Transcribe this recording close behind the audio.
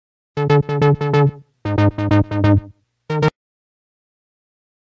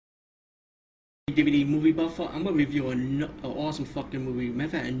DVD movie buffer. I'm gonna review an awesome fucking movie. Matter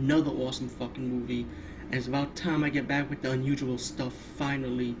of fact, another awesome fucking movie. And it's about time I get back with the unusual stuff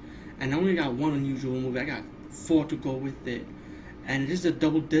finally. And I only got one unusual movie. I got four to go with it. And this is a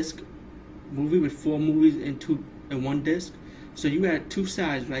double disc movie with four movies in one disc. So you got two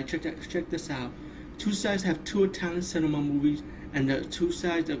sides, right? Check this out. Two sides have two Italian cinema movies, and the two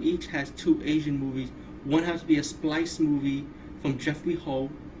sides of each has two Asian movies. One has to be a splice movie from Jeffrey Ho,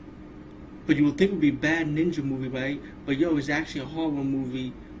 but you would think it would be a bad ninja movie, right? But yo, it's actually a horror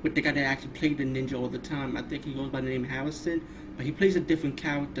movie with the guy that actually played the ninja all the time. I think he goes by the name Harrison, but he plays a different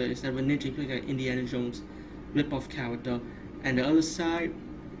character. Instead of a ninja, he plays like Indiana Jones rip-off character. And the other side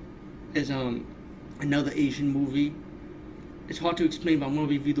is another Asian movie. It's hard to explain, but I'm gonna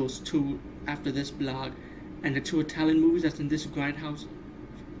review those two after this blog. And the two Italian movies that's in this Grindhouse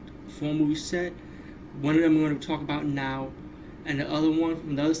four movie set. One of them I'm going to talk about now, and the other one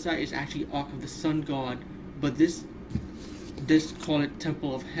from the other side is actually Ark of the Sun God. But this call it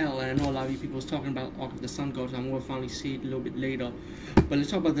Temple of Hell, and I know a lot of you people was talking about Ark of the Sun God, so I'm going to finally see it a little bit later. But let's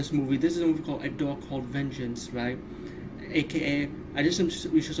talk about this movie. This is a movie called A Dog Called Vengeance, right? AKA, I did some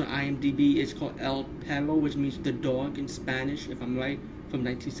research on IMDb. It's called El Perro, which means the dog in Spanish, if I'm right, from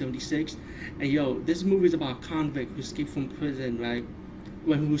 1976. And yo, this movie is about a convict who escaped from prison, right?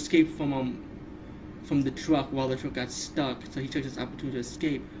 Who escaped from the truck while the truck got stuck. So he took this opportunity to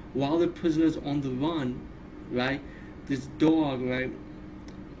escape. While the prisoner's on the run, right? This dog, right?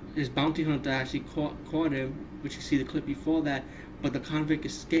 His bounty hunter actually caught him, which you see the clip before that. But the convict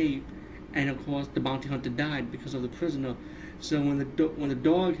escaped, and of course the bounty hunter died because of the prisoner. So when the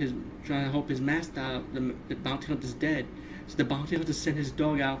dog is trying to help his master out, the bounty hunter's dead. So the bounty hunter sent his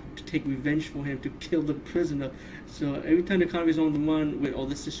dog out to take revenge for him, to kill the prisoner. So every time the convict is on the run with all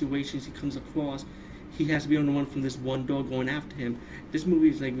the situations he comes across, he has to be on the run from this one dog going after him. This movie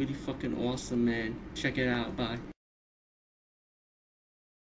is like really fucking awesome, man. Check it out. Bye.